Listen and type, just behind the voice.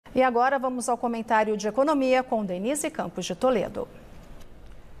E agora vamos ao comentário de economia com Denise Campos de Toledo.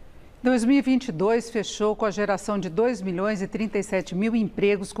 2022 fechou com a geração de 2.037.000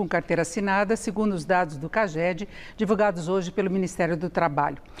 empregos com carteira assinada, segundo os dados do CAGED, divulgados hoje pelo Ministério do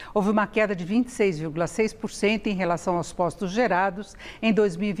Trabalho. Houve uma queda de 26,6% em relação aos postos gerados em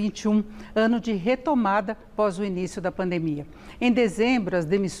 2021, ano de retomada após o início da pandemia. Em dezembro, as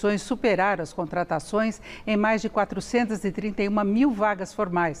demissões superaram as contratações em mais de 431.000 vagas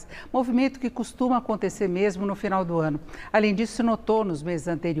formais, movimento que costuma acontecer mesmo no final do ano. Além disso, se notou nos meses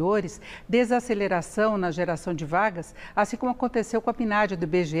anteriores desaceleração na geração de vagas, assim como aconteceu com a PNAD do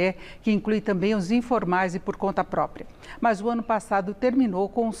IBGE, que inclui também os informais e por conta própria. Mas o ano passado terminou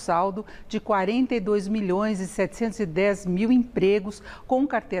com um saldo de 42.710.000 empregos com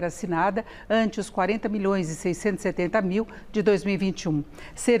carteira assinada, ante os 40.670.000 de 2021.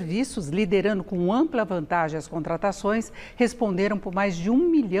 Serviços, liderando com ampla vantagem as contratações, responderam por mais de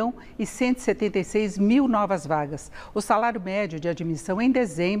 1.176.000 novas vagas. O salário médio de admissão em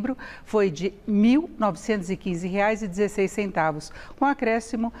dezembro foi de R$ 1.915,16, com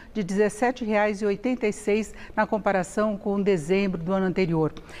acréscimo de R$ 17,86 na comparação com dezembro do ano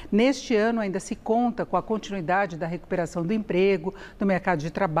anterior. Neste ano ainda se conta com a continuidade da recuperação do emprego, do mercado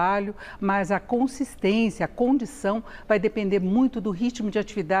de trabalho, mas a consistência, a condição vai depender muito do ritmo de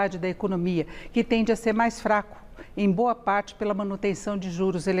atividade da economia, que tende a ser mais fraco, em boa parte pela manutenção de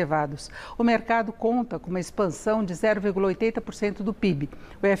juros elevados. O mercado conta com uma expansão de 0,80% do PIB.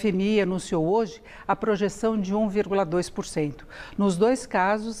 O FMI anunciou hoje a projeção de 1,2%. Nos dois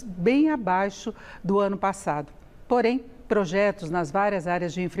casos, bem abaixo do ano passado. Porém, projetos nas várias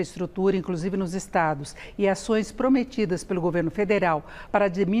áreas de infraestrutura, inclusive nos estados, e ações prometidas pelo governo federal para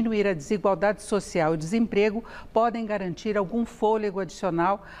diminuir a desigualdade social e desemprego podem garantir algum fôlego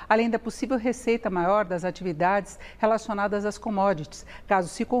adicional, além da possível receita maior das atividades relacionadas às commodities, caso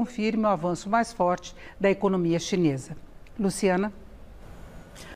se confirme o avanço mais forte da economia chinesa. Luciana.